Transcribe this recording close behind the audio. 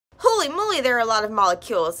holy moly, there are a lot of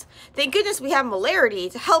molecules. Thank goodness we have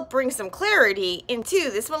molarity to help bring some clarity into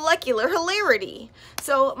this molecular hilarity.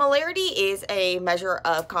 So molarity is a measure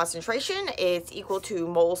of concentration. It's equal to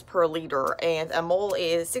moles per liter, and a mole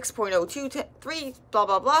is 6.023 blah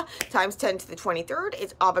blah blah times 10 to the 23rd.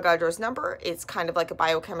 It's Avogadro's number. It's kind of like a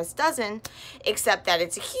biochemist dozen, except that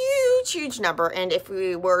it's a huge number, and if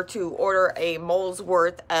we were to order a mole's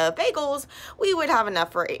worth of bagels, we would have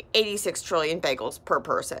enough for 86 trillion bagels per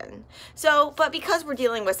person. So, but because we're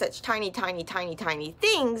dealing with such tiny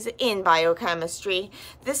things in biochemistry,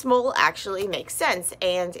 this mole actually makes sense,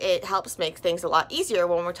 and it helps make things a lot easier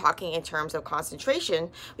when we're talking in terms of concentration.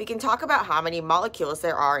 We can talk about how many molecules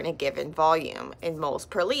there are in a given volume in moles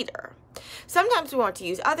per liter. Sometimes we want to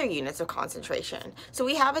use other units of concentration. So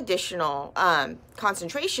we have additional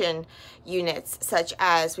concentration units, such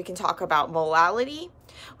as we can talk about molality,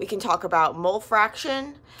 we can talk about mole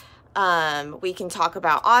fraction, we can talk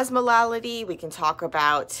about osmolarity, we can talk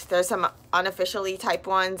about, there's some unofficially type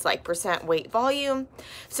ones like percent weight volume.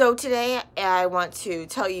 So today I want to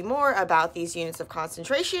tell you more about these units of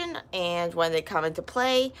concentration and when they come into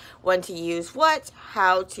play, when to use what,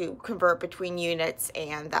 how to convert between units,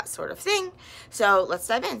 and that sort of thing. So let's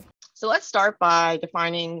dive in. So let's start by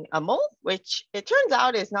defining a mole, which it turns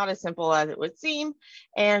out is not as simple as it would seem,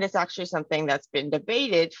 and it's actually something that's been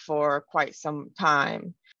debated for quite some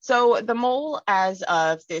time. So the mole, as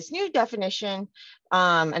of this new definition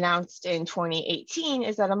announced in 2018,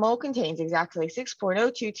 is that a mole contains exactly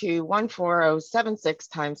 6.022140076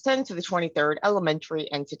 times 10 to the 23rd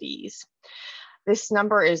elementary entities. This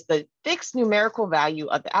number is the fixed numerical value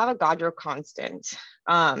of the Avogadro constant,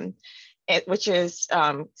 which is,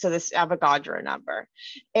 so this Avogadro number.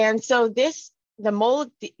 And so the mole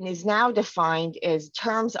is now defined as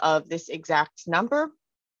terms of this exact number.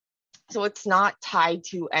 So it's not tied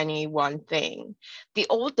to any one thing. The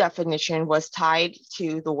old definition was tied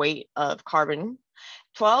to the weight of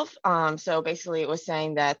carbon-12. So basically it was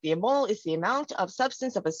saying that the mole is the amount of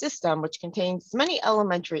substance of a system which contains as many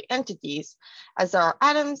elementary entities as there are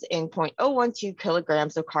atoms in 0.012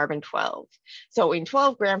 kilograms of carbon-12. So in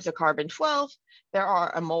 12 grams of carbon-12, there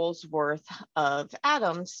are a mole's worth of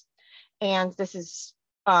atoms. And this is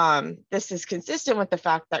consistent with the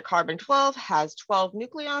fact that carbon-12 has 12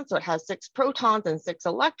 nucleons, so it has 6 protons and 6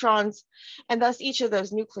 electrons, and thus each of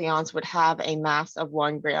those nucleons would have a mass of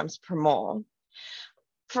 1 grams per mole.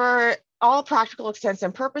 For all practical intents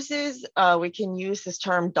and purposes, we can use this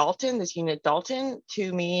term Dalton, this unit Dalton,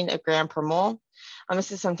 to mean a gram per mole.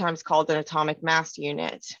 This is sometimes called an atomic mass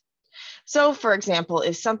unit. So for example,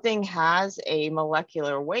 if something has a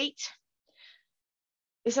molecular weight,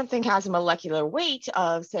 of,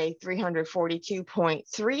 say,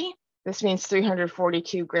 342.3, this means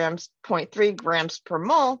 342.3 grams per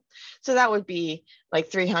mole. So that would be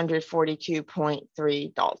like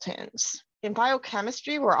 342.3 Daltons. In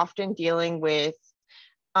biochemistry, we're often dealing with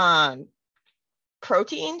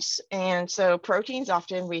proteins. And so proteins,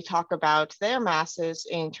 often we talk about their masses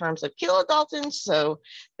in terms of kilodaltons. So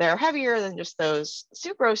they're heavier than just those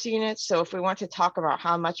sucrose units. So if we want to talk about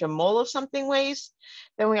how much a mole of something weighs,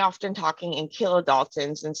 then we're often talking in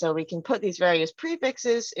kilodaltons. And so we can put these various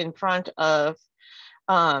prefixes in front of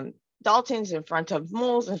daltons, in front of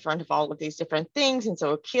moles, in front of all of these different things. And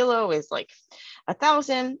so a kilo is like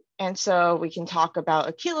 1,000. And so we can talk about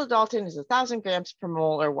a kilodalton is 1,000 grams per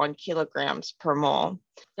mole or 1 kilograms per mole.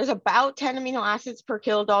 There's about 10 amino acids per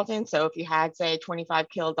kilodalton. So if you had, say, 25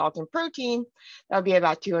 kilodalton protein, that would be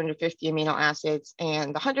about 250 amino acids.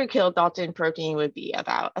 And the 100 kilodalton protein would be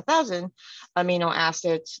about 1,000 amino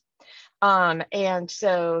acids. And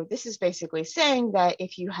so this is basically saying that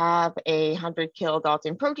if you have a 100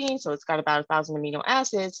 kilodalton protein, so it's got about 1,000 amino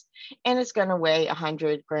acids, and it's going to weigh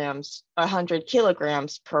 100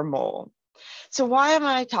 kilograms per mole. So why am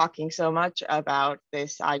I talking so much about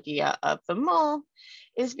this idea of the mole?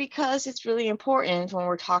 Is because it's really important when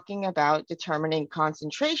we're talking about determining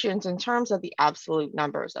concentrations in terms of the absolute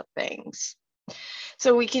numbers of things.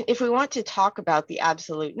 So we can, if we want to talk about the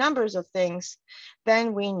absolute numbers of things,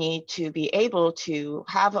 then we need to be able to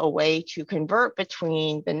have a way to convert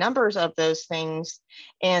between the numbers of those things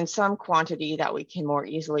and some quantity that we can more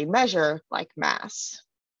easily measure, like mass.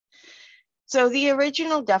 So the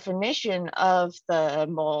original definition of the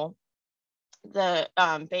mole,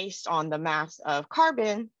 based on the mass of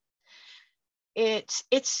carbon, it's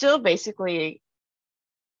still basically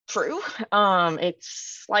true.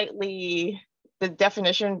 It's slightly, the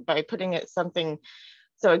definition, by putting it something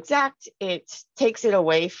so exact, it takes it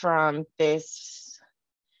away from this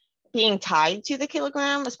being tied to the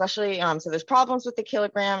kilogram, especially, so there's problems with the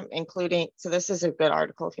kilogram, including, so this is a good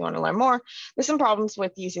article if you want to learn more. There's some problems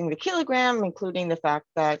with using the kilogram, including the fact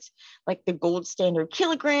that like the gold standard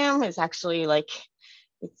kilogram is actually like,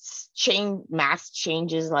 its mass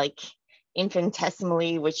changes like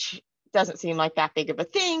infinitesimally, which doesn't seem like that big of a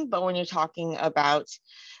thing. But when you're talking about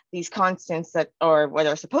these constants that, or what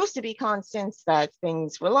are supposed to be constants that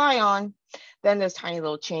things rely on, then those tiny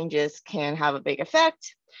little changes can have a big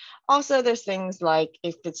effect. Also, there's things like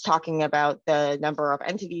if it's talking about the number of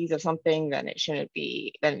entities of something, then it shouldn't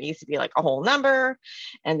be, then it needs to be like a whole number.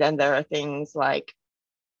 And then there are things like,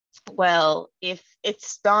 well, if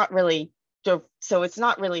it's not really, so it's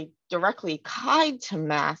not really directly tied to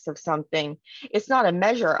mass of something, it's not a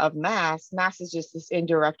measure of mass. Mass is just this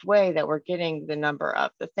indirect way that we're getting the number of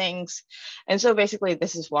the things. And so basically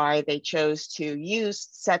this is why they chose to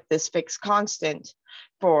set this fixed constant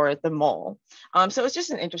for the mole. So it's just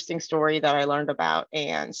an interesting story that I learned about.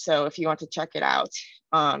 And so if you want to check it out,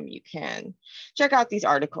 you can check out these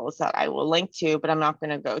articles that I will link to, but I'm not going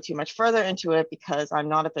to go too much further into it because I'm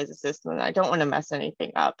not a physicist and I don't want to mess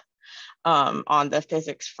anything up on the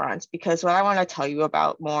physics front, because what I want to tell you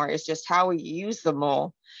about more is just how we use the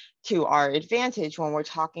mole to our advantage when we're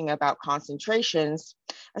talking about concentrations,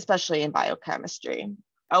 especially in biochemistry.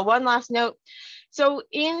 One last note. So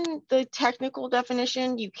in the technical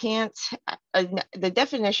definition, you can't, the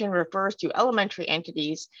definition refers to elementary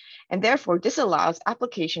entities and therefore disallows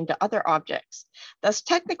application to other objects. Thus,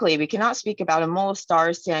 technically, we cannot speak about a mole of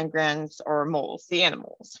stars, sand grains, or moles, the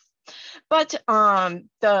animals. But I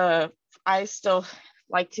still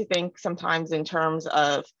like to think sometimes in terms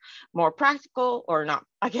of more practical, or not,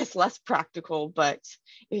 I guess less practical, but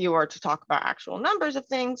if you were to talk about actual numbers of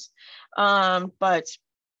things, but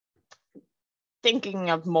thinking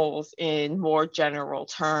of moles in more general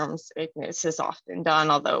terms, this is often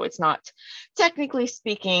done, although it's not technically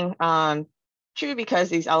speaking true, because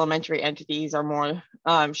these elementary entities are more,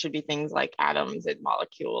 should be things like atoms and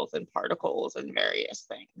molecules and particles and various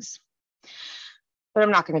things. But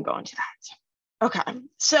I'm not going to go into that. Okay,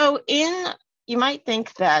 so you might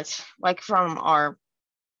think that, like from our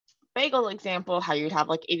bagel example, how you'd have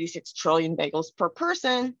like 86 trillion bagels per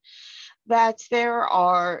person, that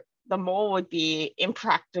the mole would be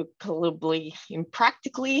impractically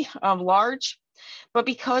large. But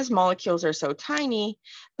because molecules are so tiny,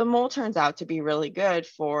 the mole turns out to be really good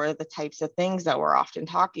for the types of things that we're often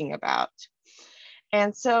talking about.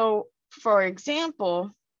 And so, for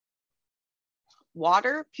example,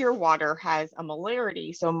 pure water has a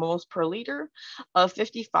molarity, so moles per liter, of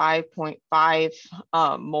 55.5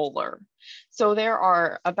 molar. So there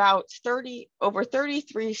are about over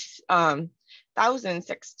 33,000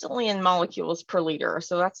 sextillion molecules per liter.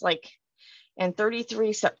 So that's like, and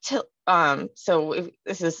 33 septillion, so if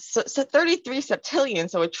this is 33 septillion,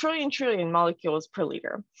 so a trillion molecules per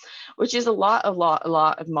liter, which is a lot of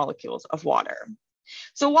molecules of water.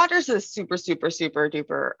 So water is a super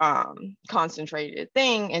duper concentrated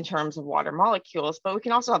thing in terms of water molecules, but we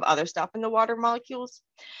can also have other stuff in the water molecules.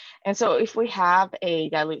 And so if we have a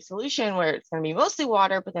dilute solution where it's going to be mostly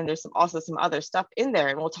water, but then there's also some other stuff in there,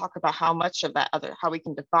 and we'll talk about how much of that how we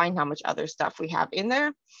can define how much other stuff we have in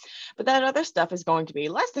there. But that other stuff is going to be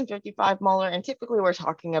less than 55 molar. And typically we're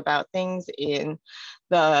talking about things in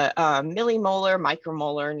the millimolar,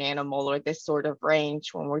 micromolar, nanomolar, this sort of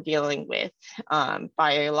range when we're dealing with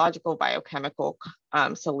biochemical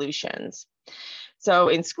solutions. So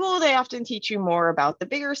in school, they often teach you more about the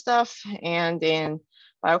bigger stuff. And in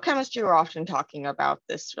biochemistry, we're often talking about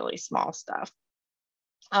this really small stuff.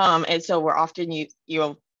 And so we're often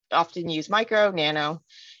you'll often use micro, nano,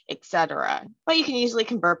 etc. But you can easily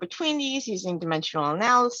convert between these using dimensional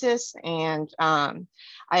analysis. And I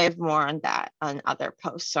have more on that on other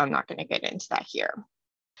posts, so I'm not going to get into that here.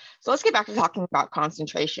 So let's get back to talking about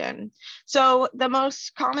concentration. So the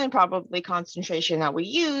most common probably concentration that we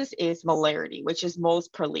use is molarity, which is moles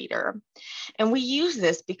per liter. And we use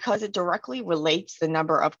this because it directly relates the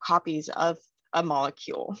number of copies of a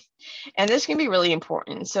molecule. And this can be really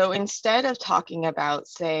important. So instead of talking about,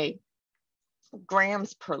 say,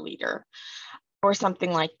 grams per liter or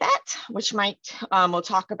something like that, which might, we'll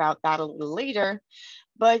talk about that a little later,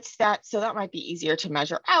 but that might be easier to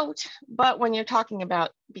measure out. But when you're talking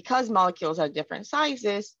about, because molecules are different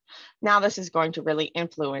sizes, now this is going to really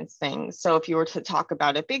influence things. So if you were to talk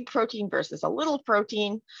about a big protein versus a little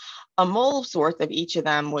protein, a mole's worth of each of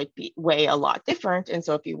them would weigh a lot different. And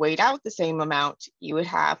so if you weighed out the same amount, you would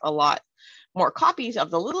have a lot more copies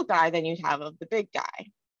of the little guy than you'd have of the big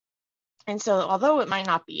guy. And so although it might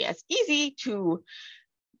not be as easy to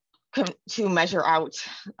measure out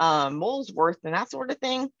moles worth and that sort of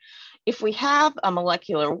thing, If we have a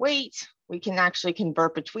molecular weight, we can actually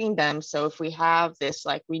convert between them. So if we have this,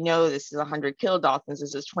 like we know this is 100 kilodaltons,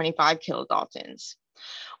 this is 25 kilodaltons.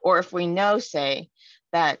 Or if we know, say,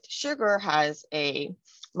 that sugar has a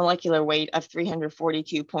molecular weight of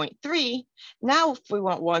 342.3, now if we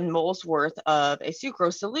want 1 mole's worth of a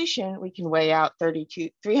sucrose solution, we can weigh out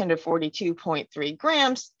 342.3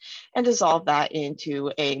 grams and dissolve that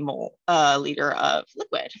into a liter of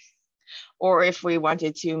liquid. Or if we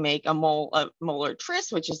wanted to make a molar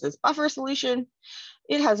tris, which is this buffer solution,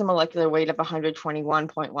 it has a molecular weight of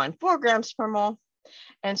 121.14 grams per mole.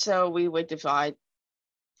 And so we would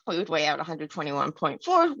weigh out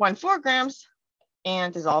 121.414 grams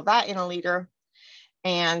and dissolve that in a liter.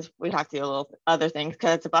 And we'd have to do a little other things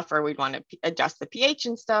because it's a buffer. We'd want to adjust the pH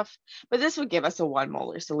and stuff, but this would give us a 1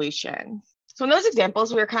 molar solution. So in those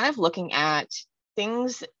examples, we were kind of looking at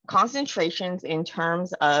things, concentrations in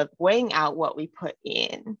terms of weighing out what we put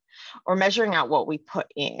in or measuring out what we put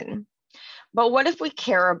in. But what if we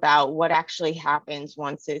care about what actually happens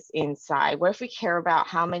once it's inside? What if we care about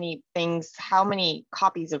how many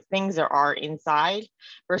copies of things there are inside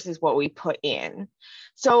versus what we put in?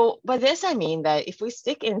 So by this, I mean that if we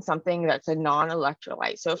stick in something that's a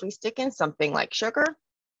non-electrolyte, so if we stick in something like sugar,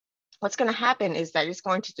 what's going to happen is that it's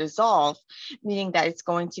going to dissolve, meaning that it's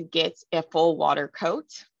going to get a full water coat.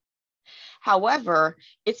 However,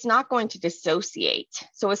 it's not going to dissociate.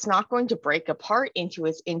 So it's not going to break apart into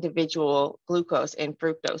its individual glucose and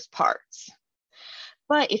fructose parts.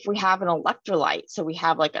 But if we have an electrolyte, so we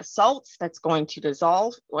have like a salt that's going to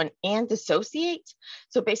dissolve and dissociate.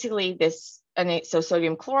 So basically so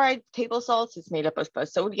sodium chloride, table salts, is made up of a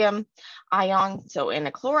sodium ion, and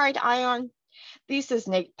a chloride ion. These is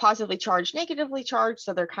positively charged, negatively charged,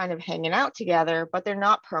 so they're kind of hanging out together, but they're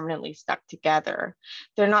not permanently stuck together.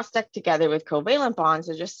 They're not stuck together with covalent bonds.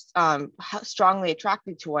 They're just strongly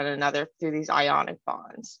attracted to one another through these ionic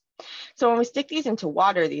bonds. So when we stick these into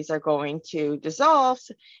water, these are going to dissolve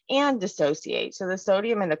and dissociate. So the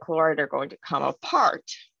sodium and the chloride are going to come apart.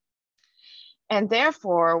 And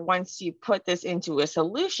therefore, once you put this into a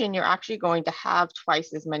solution, you're actually going to have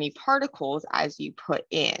twice as many particles as you put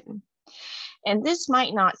in. And this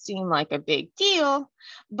might not seem like a big deal,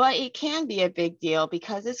 but it can be a big deal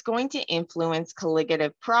because it's going to influence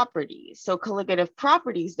colligative properties. So colligative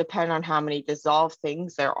properties depend on how many dissolved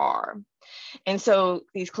things there are. And so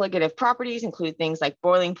these colligative properties include things like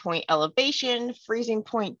boiling point elevation, freezing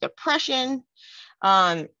point depression,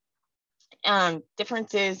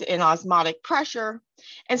 differences in osmotic pressure.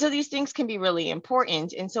 And so these things can be really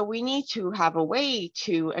important. And so we need to have a way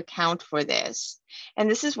to account for this. And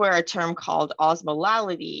this is where a term called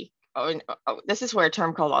osmolarity can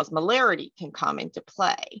come into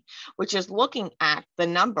play, which is looking at the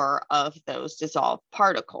number of those dissolved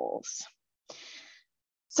particles.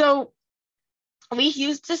 So we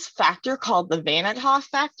use this factor called the Van 't Hoff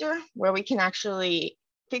factor, where we can actually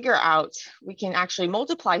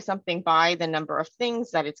multiply something by the number of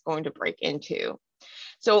things that it's going to break into.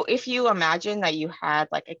 So if you imagine that you had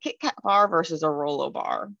like a KitKat bar versus a Rolo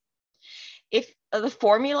bar, if the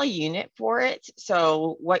formula unit for it,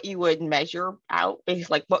 so what you would measure out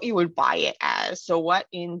is like what you would buy it as. So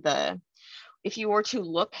if you were to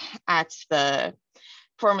look at the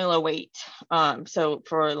formula weight, so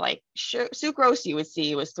for like sucrose, you would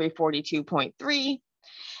see it was 342.3.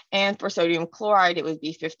 And for sodium chloride, it would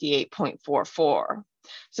be 58.44.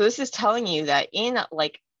 So this is telling you that in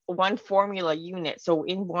like one formula unit, so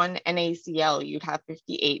in one NaCl, you'd have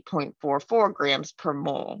 58.44 grams per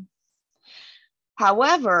mole.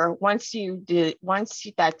 However, once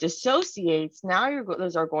that dissociates, now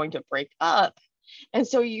those are going to break up. And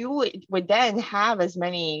so you would then have as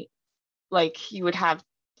many, like you would have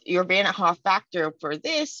your Van 't Hoff factor for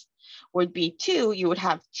this would be 2. You would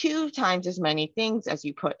have 2 times as many things as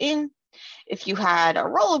you put in. If you had a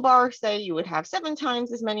Rolo bar, say, you would have 7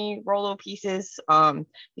 times as many Rolo pieces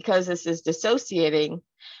because this is dissociating.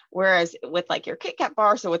 Whereas with like your KitKat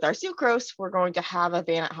bar, so with our sucrose, we're going to have a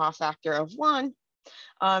Van 't Hoff factor of 1.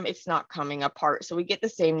 It's not coming apart. So we get the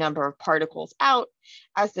same number of particles out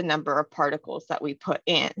as the number of particles that we put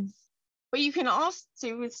in. But you can also, so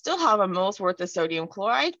you would still have a mole's worth of sodium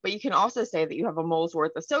chloride, but you can also say that you have a mole's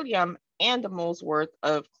worth of sodium and a mole's worth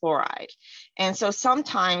of chloride. And so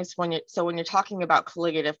sometimes when you're talking about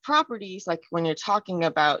colligative properties, like when you're talking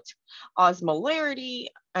about osmolarity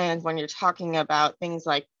and when you're talking about things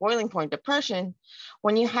like boiling point depression,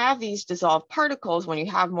 when you have these dissolved particles, when you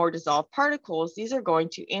have more dissolved particles, these are going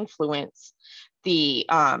to influence the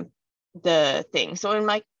thing. So in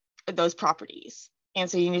like those properties. And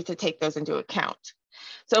so you need to take those into account.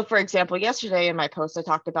 So for example, yesterday in my post, I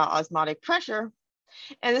talked about osmotic pressure.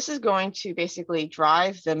 And this is going to basically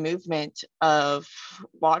drive the movement of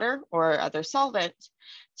water or other solvent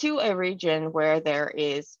to a region where there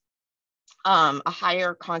is a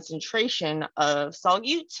higher concentration of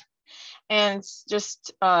solute. And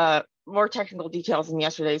just more technical details in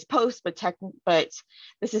yesterday's post, but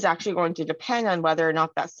this is actually going to depend on whether or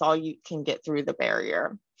not that solute can get through the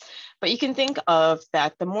barrier. But you can think of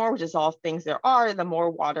that the more dissolved things there are, the more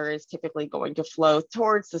water is typically going to flow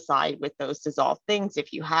towards the side with those dissolved things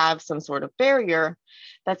if you have some sort of barrier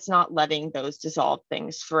that's not letting those dissolved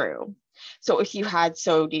things through. So if you had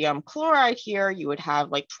sodium chloride here, you would have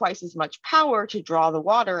like twice as much power to draw the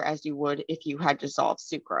water as you would if you had dissolved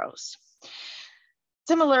sucrose.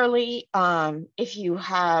 Similarly, if you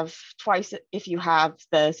have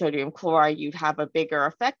the sodium chloride, you'd have a bigger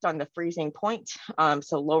effect on the freezing point.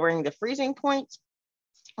 So lowering the freezing point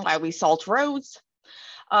while we salt roads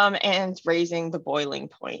and raising the boiling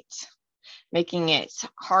point, making it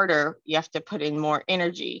harder. You have to put in more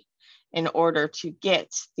energy in order to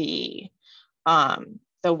get the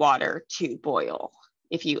water to boil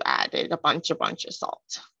if you added a bunch of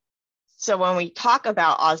salt. So when we talk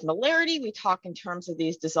about osmolarity, we talk in terms of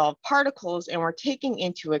these dissolved particles, and we're taking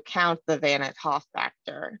into account the Van 't Hoff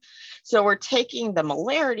factor. So we're taking the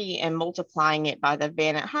molarity and multiplying it by the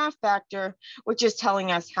Van 't Hoff factor, which is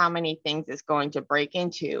telling us how many things it's going to break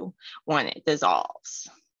into when it dissolves.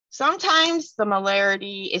 Sometimes the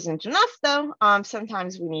molarity isn't enough though.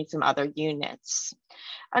 Sometimes we need some other units.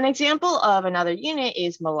 An example of another unit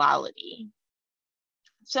is molality.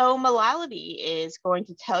 So molality is going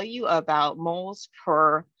to tell you about moles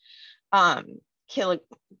per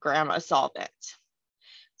kilogram of solvent.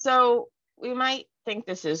 So we might think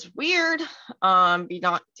this is weird, be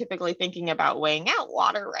not typically thinking about weighing out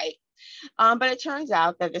water, right? But it turns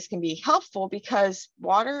out that this can be helpful because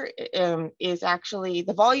water is actually,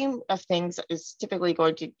 the volume of things is typically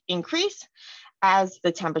going to increase as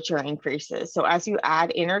the temperature increases. So as you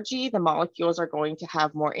add energy, the molecules are going to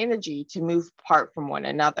have more energy to move apart from one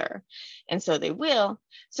another. And so they will.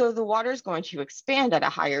 So the water is going to expand at a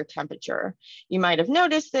higher temperature. You might have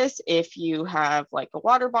noticed this if you have like a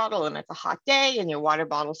water bottle and it's a hot day and your water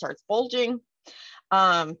bottle starts bulging.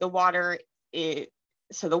 The water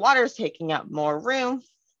is taking up more room.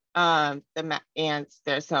 And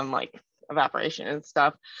there's some like evaporation and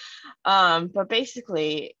stuff. But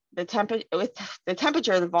basically, with the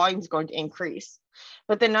temperature, the volume is going to increase,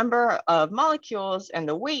 but the number of molecules and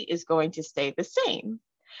the weight is going to stay the same.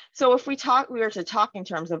 So if we were to talk in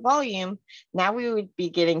terms of volume, now we would be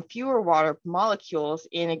getting fewer water molecules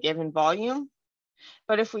in a given volume.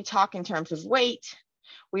 But if we talk in terms of weight,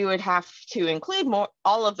 we would have to include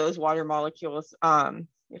all of those water molecules.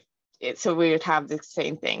 So we would have the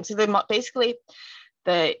same thing. So basically,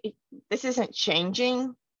 this isn't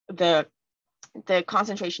changing the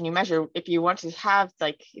concentration you measure. If you want to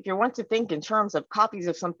think in terms of copies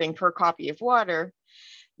of something per copy of water,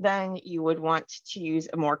 then you would want to use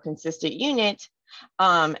a more consistent unit.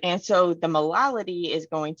 And so the molality is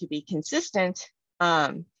going to be consistent.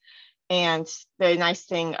 And the nice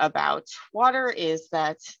thing about water is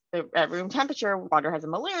that at room temperature, water has a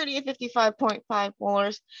molarity of 55.5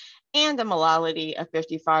 molars and a molality of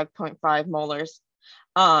 55.5 molars.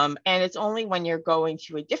 And it's only when you're going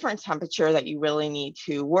to a different temperature that you really need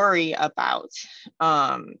to worry about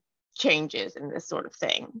changes in this sort of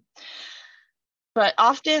thing. But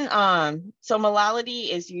often, so molality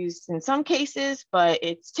is used in some cases, but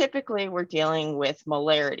it's typically we're dealing with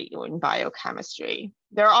molarity in biochemistry.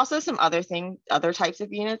 There are also some other types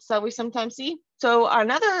of units that we sometimes see. So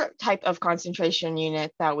another type of concentration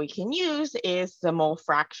unit that we can use is the mole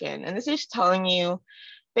fraction. And this is telling you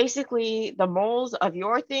basically the moles of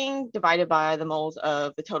your thing divided by the moles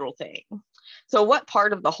of the total thing. So what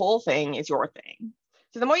part of the whole thing is your thing?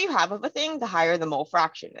 So the more you have of a thing, the higher the mole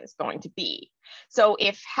fraction is going to be. So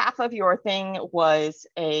if half of your thing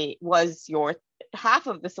half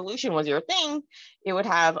of the solution was your thing, it would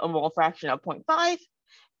have a mole fraction of 0.5.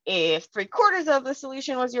 If 3/4 of the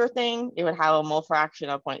solution was your thing, it would have a mole fraction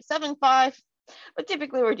of 0.75. But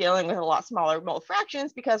typically we're dealing with a lot smaller mole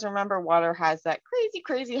fractions because remember, water has that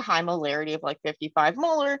crazy high molarity of like 55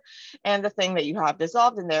 molar, and the thing that you have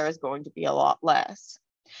dissolved in there is going to be a lot less.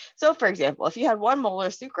 So for example, if you had 1 molar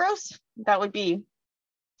sucrose, that would be,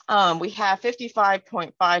 we have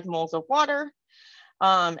 55.5 moles of water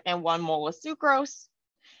and 1 mole of sucrose.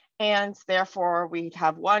 And therefore we'd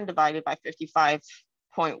have 1 divided by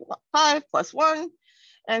 55.5 plus 1.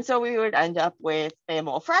 And so we would end up with a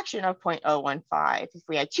mole fraction of 0.015. If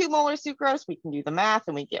we had 2 molar sucrose, we can do the math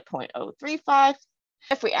and we get 0.035.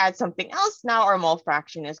 If we add something else, now our mole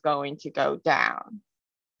fraction is going to go down.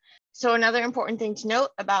 So another important thing to note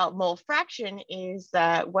about mole fraction is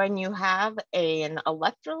that when you have an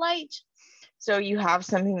electrolyte, so you have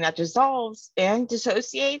something that dissolves and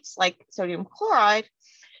dissociates like sodium chloride,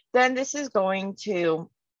 then this is going to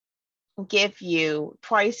give you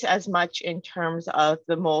twice as much in terms of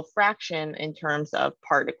the mole fraction in terms of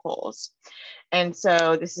particles. And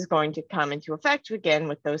so this is going to come into effect again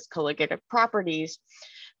with those colligative properties,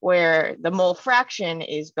 where the mole fraction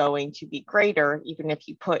is going to be greater even if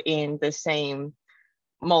you put in the same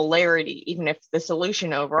molarity. Even if the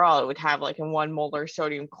solution overall, it would have like in 1 molar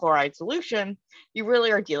sodium chloride solution, you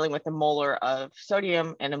really are dealing with a molar of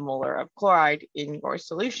sodium and a molar of chloride in your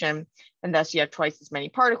solution, and thus you have twice as many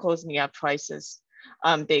particles and you have twice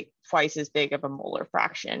as big of a molar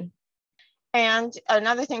fraction. And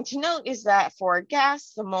another thing to note is that for a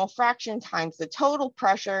gas, the mole fraction times the total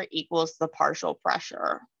pressure equals the partial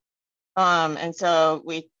pressure. And so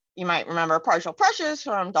you might remember partial pressures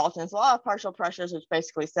from Dalton's law of partial pressures, which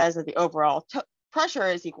basically says that the overall pressure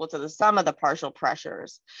is equal to the sum of the partial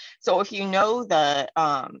pressures. So if you know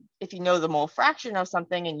the mole fraction of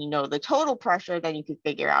something and you know the total pressure, then you can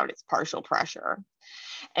figure out its partial pressure.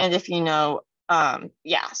 And if you know,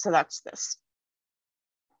 so that's this.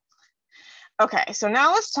 Okay, so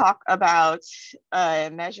now let's talk about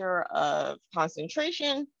a measure of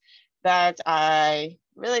concentration that I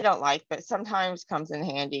really don't like, but sometimes comes in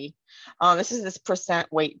handy. This is this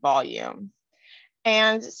percent weight volume.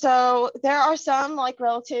 And so there are some like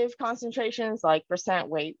relative concentrations like percent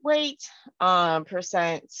weight,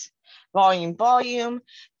 percent volume.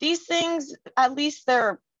 These things, at least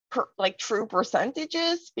they're like true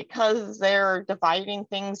percentages because they're dividing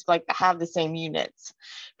things like that have the same units.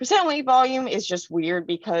 Percent weight volume is just weird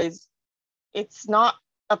because it's not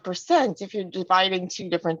a percent if you're dividing two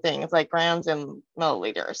different things like grams and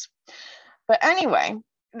milliliters. But anyway,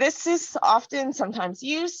 this is often sometimes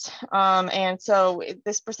used. And so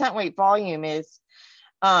this percent weight volume is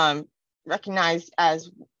recognized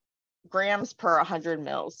as grams per 100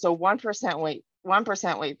 mils. So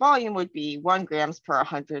 1% weight volume would be 1 grams per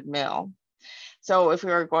 100 mil. So if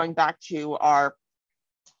we were going back to our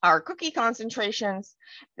cookie concentrations,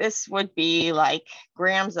 this would be like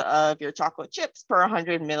grams of your chocolate chips per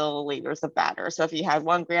 100 milliliters of batter. So if you had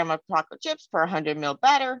 1 gram of chocolate chips per 100 mil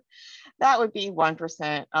batter, that would be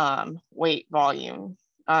 1% weight volume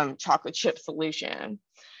chocolate chip solution.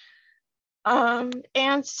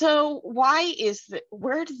 And so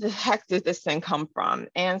where the heck did this thing come from?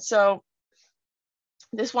 And so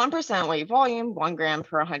this 1% weight volume, 1 gram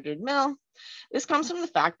per 100 mil, this comes from the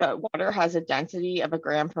fact that water has a density of 1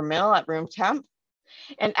 gram per mil at room temp,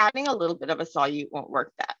 and adding a little bit of a solute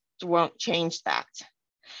won't change that.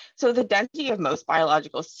 So the density of most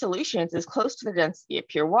biological solutions is close to the density of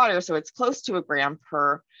pure water, so it's close to 1 gram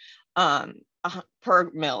per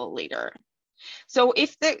milliliter. So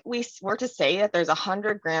if we were to say that there's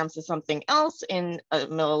 100 grams of something else in a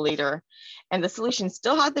milliliter and the solution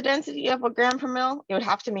still had the density of 1 gram per mil, it would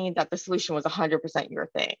have to mean that the solution was 100% your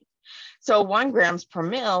thing. So 1 grams per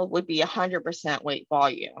mil would be 100% weight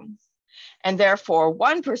volume. And therefore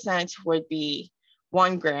 1% would be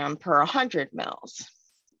 1 gram per 100 mils.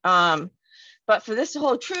 But for this to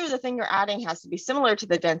hold true, the thing you're adding has to be similar to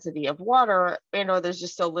the density of water, there's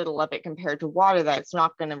just so little of it compared to water that it's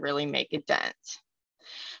not going to really make a dent.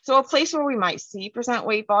 So a place where we might see percent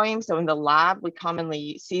weight volume, so in the lab, we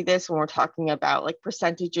commonly see this when we're talking about like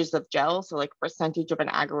percentages of gel, so like percentage of an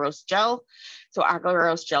agarose gel. So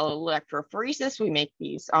agarose gel electrophoresis, we make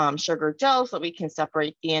these sugar gels that we can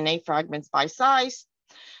separate DNA fragments by size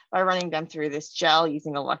by running them through this gel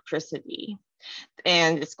using electricity.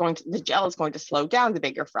 And the gel is going to slow down the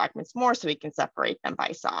bigger fragments more so we can separate them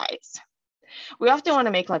by size. We often want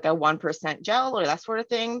to make like a 1% gel or that sort of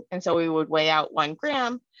thing. And so we would weigh out 1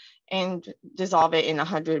 gram and dissolve it in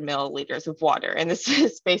 100 milliliters of water. And this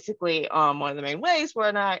is basically one of the main ways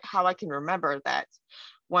how I can remember that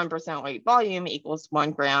 1% weight volume equals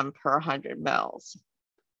 1 gram per 100 mils.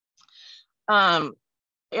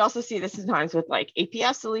 We also see this sometimes with like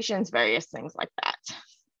APS solutions, various things like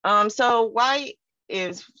that. So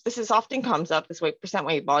this often comes up, this percent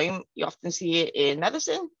weight volume, you often see it in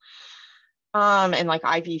medicine and like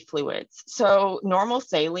IV fluids. So normal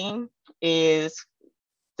saline is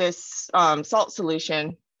this salt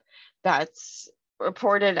solution that's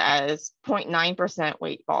reported as 0.9%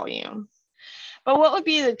 weight volume. But what would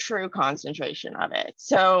be the true concentration of it?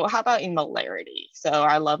 So how about in molarity? So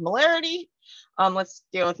I love molarity. Let's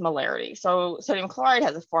deal with molarity. So sodium chloride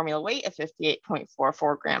has a formula weight of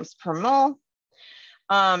 58.44 grams per mole.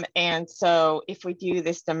 And so if we do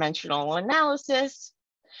this dimensional analysis,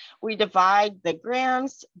 We divide the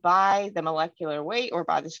grams by the molecular weight or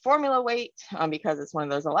by this formula weight because it's one of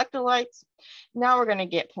those electrolytes. Now we're going to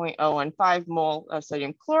get 0.015 mole of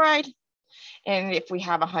sodium chloride. And if we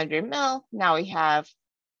have 100 mil, now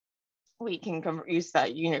we can use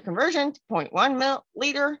that unit conversion to 0.1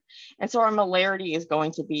 milliliter. And so our molarity is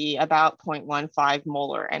going to be about 0.15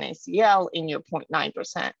 molar NaCl in your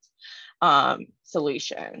 0.9%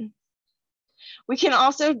 solution. We can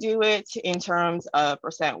also do it in terms of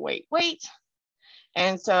percent weight.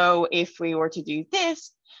 And so if we were to do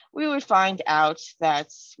this, we would find out that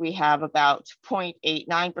we have about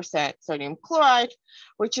 0.89% sodium chloride,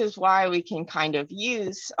 which is why we can kind of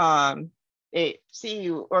use or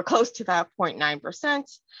close to that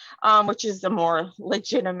 0.9%, which is the more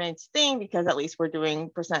legitimate thing because at least we're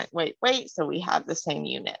doing percent weight, so we have the same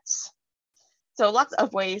units. So lots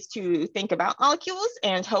of ways to think about molecules,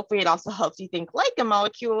 and hopefully it also helps you think like a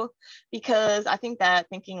molecule, because I think that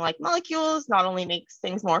thinking like molecules not only makes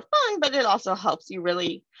things more fun, but it also helps you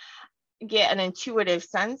really get an intuitive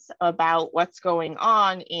sense about what's going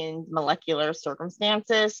on in molecular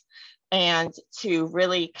circumstances, and to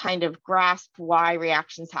really kind of grasp why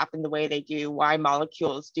reactions happen the way they do, why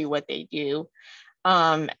molecules do what they do.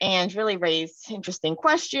 And really raise interesting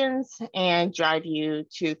questions and drive you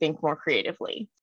to think more creatively.